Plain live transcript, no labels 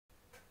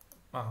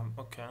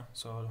Okay,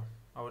 so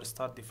I will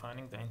start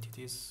defining the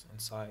entities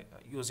inside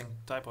using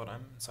TypeORM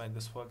inside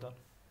this folder.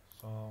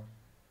 So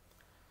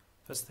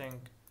first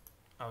thing,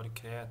 I will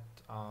create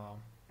a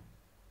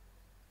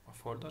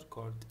folder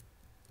called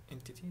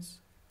entities.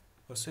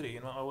 Oh, sorry,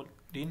 I will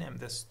rename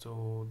this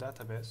to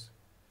database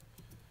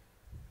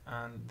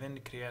and then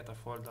create a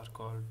folder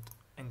called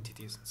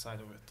entities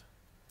inside of it.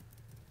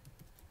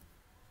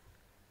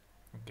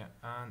 Okay,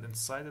 and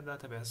inside the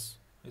database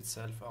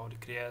itself, I will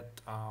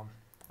create a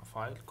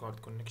file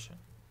called connection.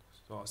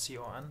 So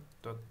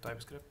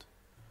con.typescript,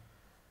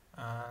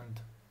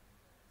 and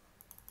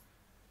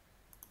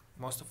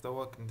most of the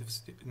work in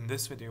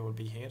this video will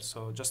be here.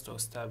 So just to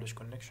establish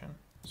connection.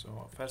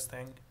 So first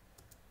thing,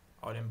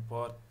 I'll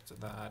import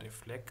the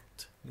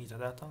reflect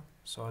metadata.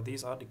 So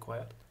these are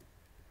required.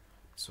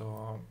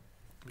 So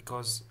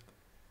because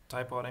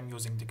TypeORM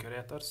using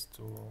decorators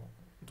to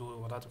do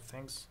a lot of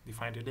things,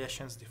 define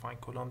relations, define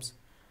columns.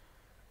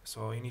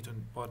 So you need to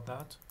import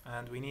that,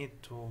 and we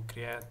need to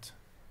create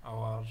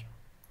our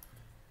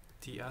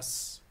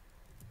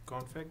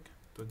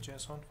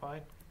tsconfig.json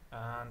file,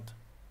 and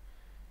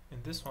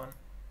in this one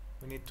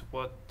we need to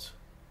put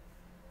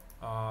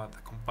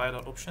the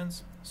compiler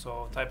options.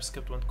 So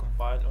TypeScript won't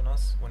compile on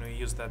us when we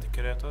use the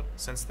decorator,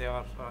 since they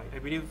are I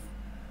believe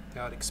they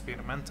are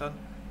experimental.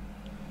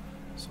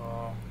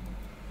 So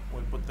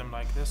we'll put them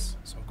like this.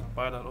 So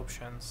compiler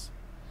options,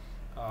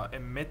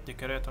 emit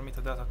decorator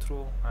metadata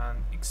true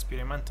and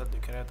experimental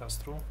decorators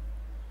true.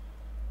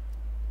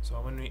 So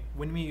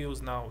when we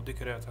use now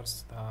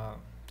decorators, the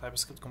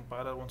TypeScript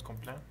compiler won't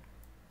complain,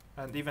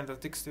 and even the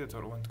text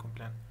editor won't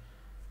complain.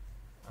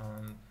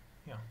 And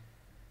yeah,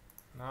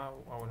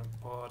 now I will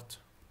import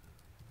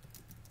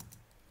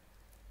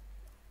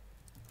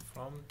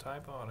from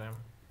TypeORM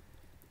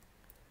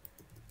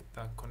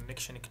the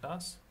connection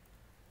class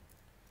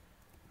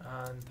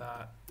and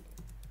the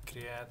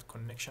create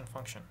connection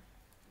function.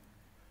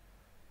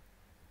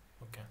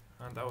 Okay,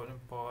 and I will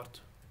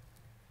import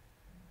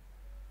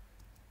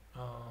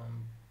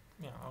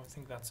yeah, I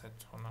think that's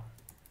it for now.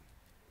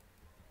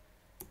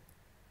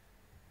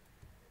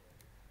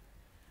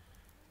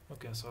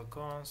 Okay, so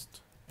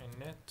const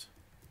init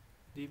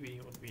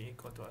db would be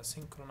equal to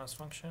asynchronous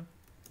function.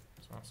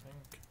 So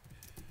async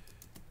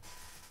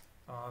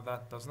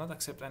that does not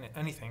accept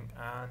anything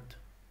and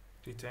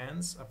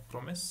returns a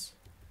promise.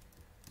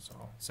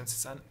 So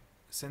since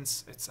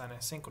it's an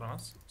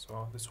asynchronous,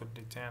 so this will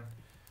return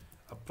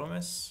a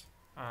promise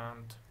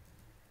and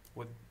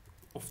with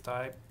of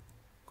type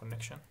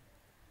connection.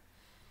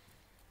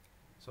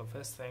 So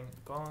first thing,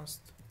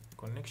 const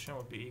connection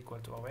will be equal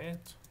to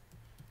await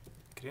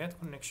create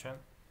connection,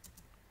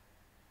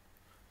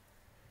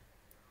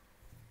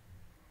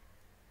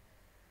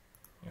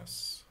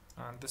 yes,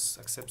 and this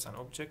accepts an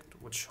object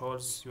which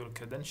holds your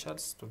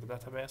credentials to the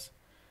database.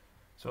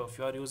 So if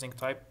you are using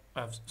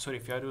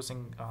if you are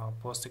using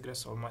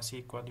Postgres or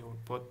MySQL, you will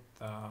put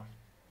the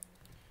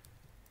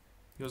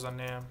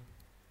username,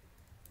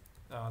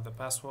 the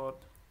password,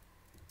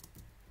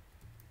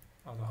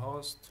 the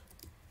host,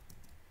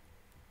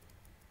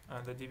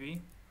 and the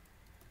DB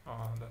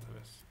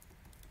database,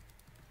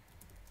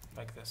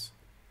 like this.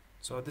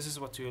 So this is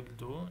what you'll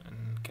do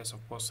in case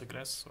of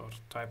Postgres or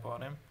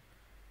TypeORM,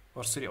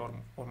 or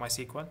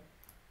MySQL.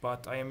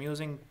 But I am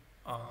using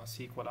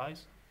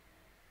SQLite.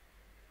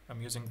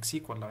 I'm using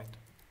SQLite.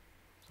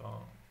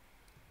 So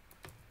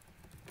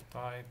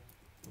type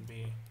will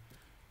be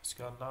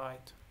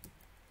SQLite,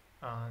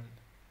 and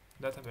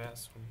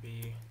database will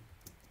be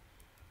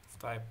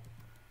type.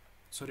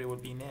 Will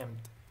be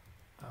named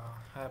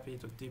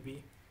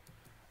hapi.db,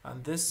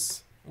 and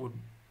this will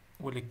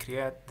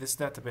create this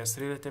database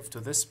relative to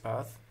this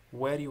path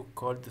where you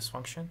call this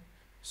function.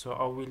 So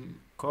I will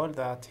call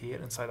that here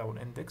inside our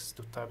index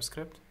to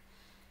TypeScript.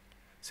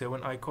 So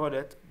when I call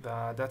it,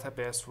 the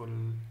database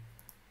will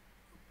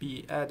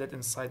be added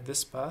inside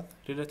this path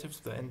relative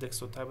to the index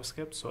to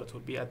TypeScript. So it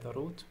will be at the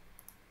root,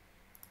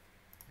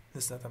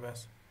 this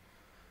database.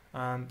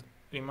 And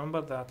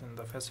remember that in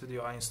the first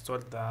video I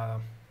installed the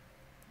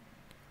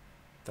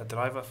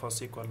driver for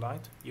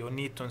SQLite. You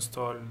need to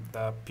install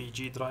the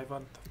PG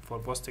driver for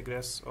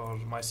Postgres or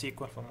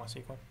MySQL for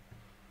MySQL.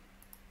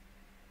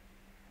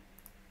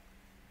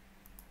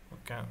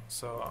 Okay,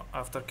 so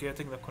after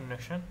creating the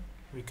connection,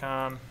 we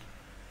can,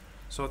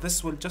 so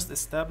this will just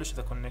establish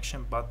the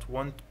connection but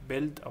won't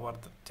build our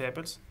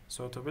tables.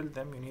 So to build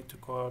them, you need to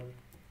call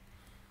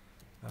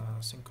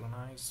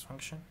synchronize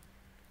function,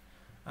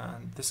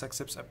 and this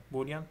accepts a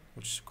boolean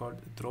which is called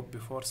drop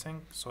before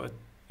sync. So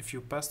if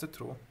you pass it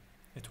through,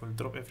 it will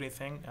drop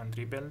everything and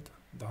rebuild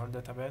the whole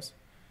database.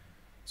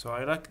 So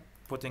I like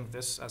putting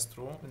this as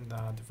true in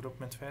the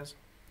development phase,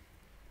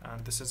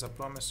 and this is a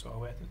promise, so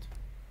await it.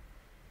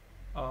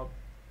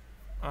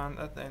 And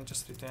at the end,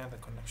 just return the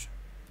connection.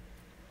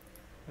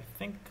 I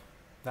think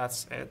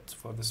that's it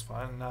for this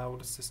file. Now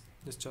let's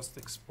just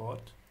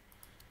export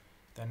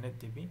the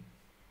netdb,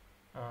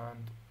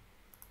 and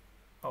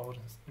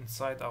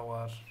inside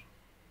our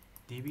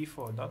db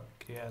folder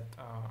create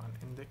an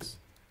index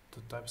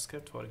to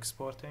TypeScript for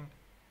exporting,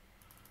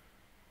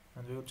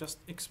 and we will just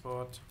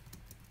export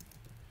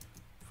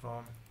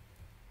from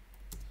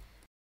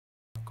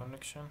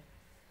connection.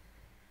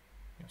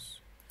 Yes,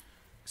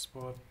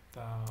 export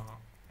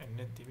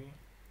initdb,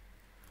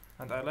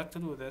 and I like to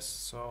do this.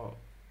 So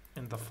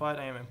in the file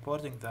I am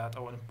importing that, I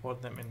will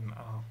import them in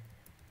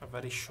a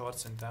very short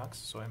syntax.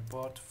 So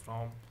import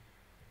from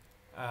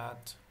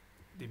add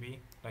db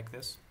like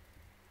this.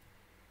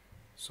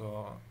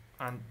 So,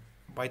 and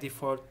by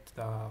default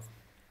the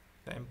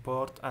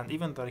import and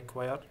even the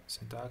require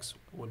syntax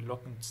will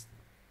look,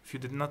 if you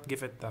did not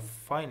give it the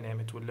file name,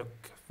 it will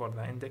look for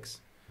the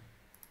index.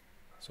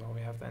 So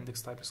we have the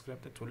index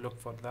TypeScript, it will look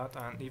for that,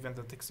 and even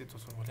the text editor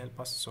will help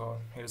us. So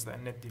here's the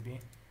initdb,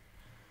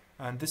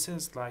 and this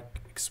is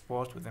like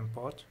export with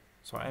import.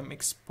 So I'm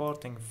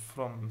exporting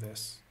from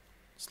this.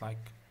 It's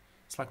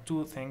like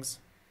two things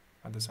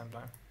at the same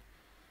time.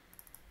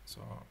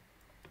 So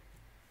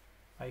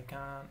I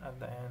can at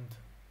the end,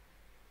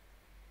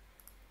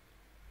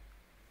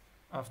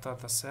 after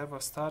the server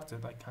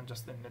started, I can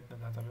just init the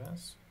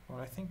database, or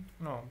I think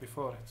no,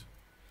 before it.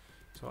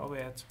 So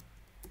await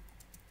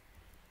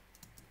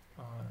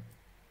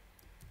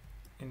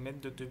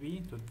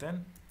init.db,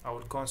 then I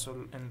will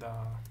console in the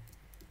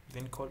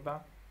then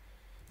callback.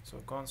 So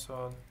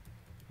console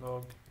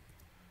log,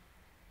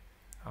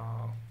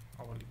 I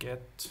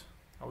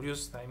will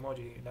use the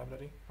emoji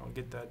library. I will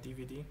get the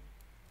DVD,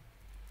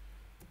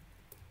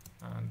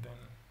 and then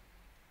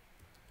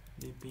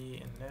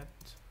db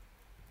init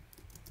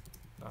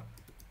done.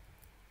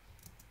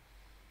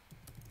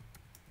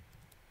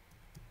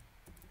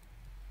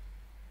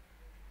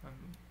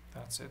 And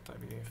that's it, I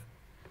believe.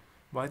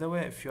 By the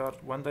way, if you are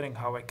wondering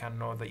how I can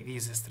know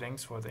these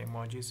strings for the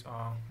emojis,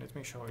 let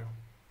me show you.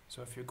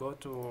 So if you go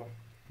to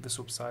this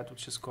website,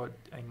 which is called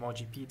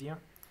Emojipedia,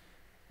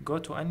 go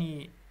to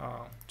any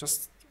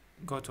just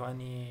go to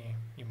any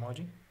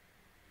emoji.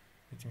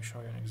 Let me show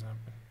you an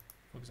example.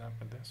 For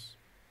example, this.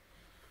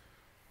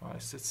 Well,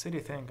 it's a silly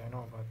thing, I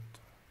know,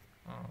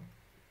 but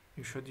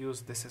you should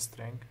use this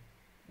string,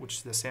 which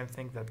is the same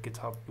thing that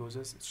GitHub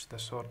uses. It's the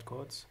short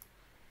codes.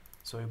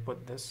 So you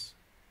put this,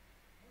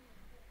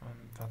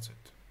 and that's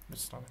it.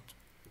 Let's run it.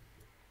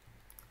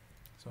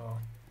 So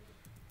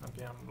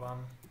npm run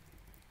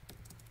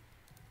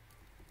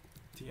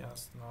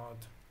ts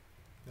node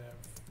dev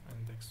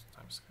index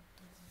TypeScript.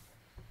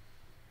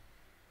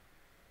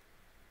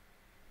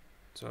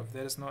 So if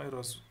there is no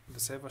errors, the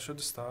server should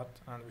start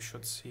and we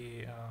should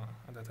see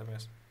a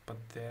database. But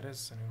there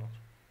is an error.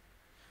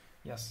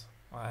 Yes,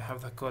 I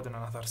have the code on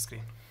another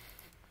screen.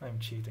 I'm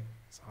cheating.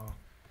 So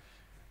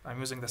I'm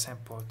using the same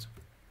port.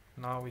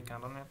 Now we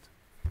can run it,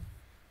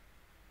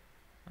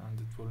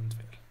 and it wouldn't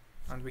fail.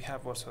 And we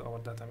have also our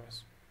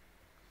database.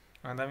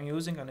 And I'm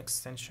using an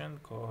extension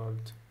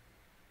called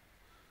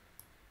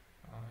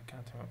I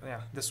can't remember.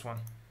 Yeah, this one,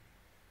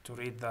 to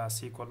read the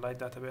SQLite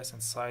database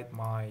inside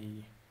my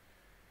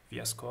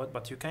VS Code.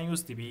 But you can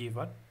use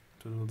dbeaver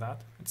to do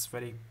that. It's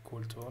very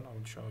cool tool. I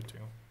will show it to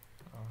you.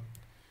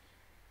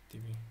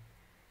 db.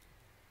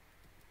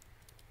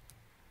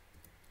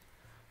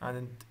 And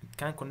it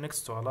can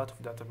connect to a lot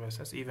of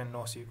databases, even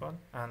NoSQL,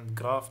 and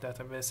graph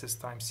databases,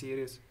 time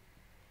series,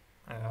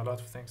 a lot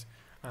of things.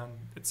 And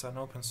it's an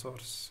open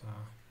source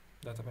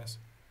database,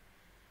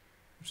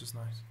 which is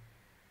nice.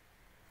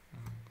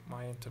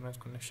 My internet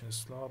connection is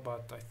slow,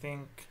 but I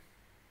think,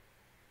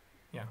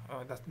 yeah,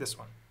 that's this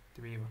one,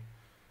 dbeaver.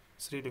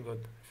 It's really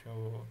good if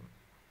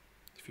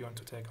you want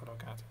to take a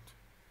look at it.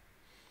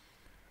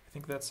 I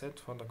think that's it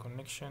for the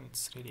connection.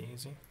 It's really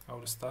easy. I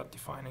will start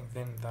defining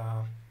then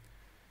the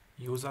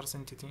users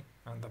entity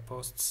and the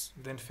posts,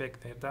 then fake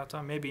their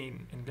data. Maybe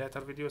in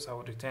later videos I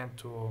will return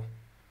to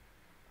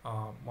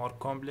more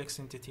complex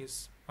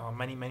entities,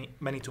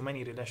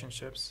 many-to-many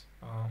relationships.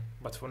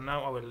 But for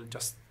now I will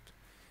just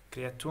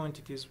create two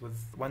entities with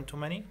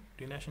one-to-many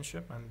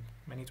relationship and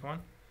many-to-one,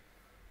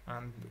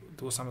 and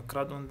do some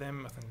CRUD on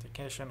them,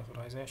 authentication,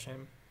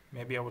 authorization.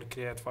 Maybe I will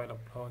create file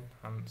upload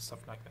and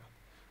stuff like that.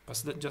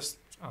 But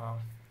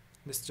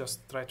let's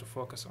just try to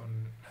focus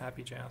on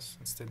Hapijs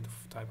instead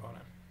of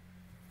TypeORM.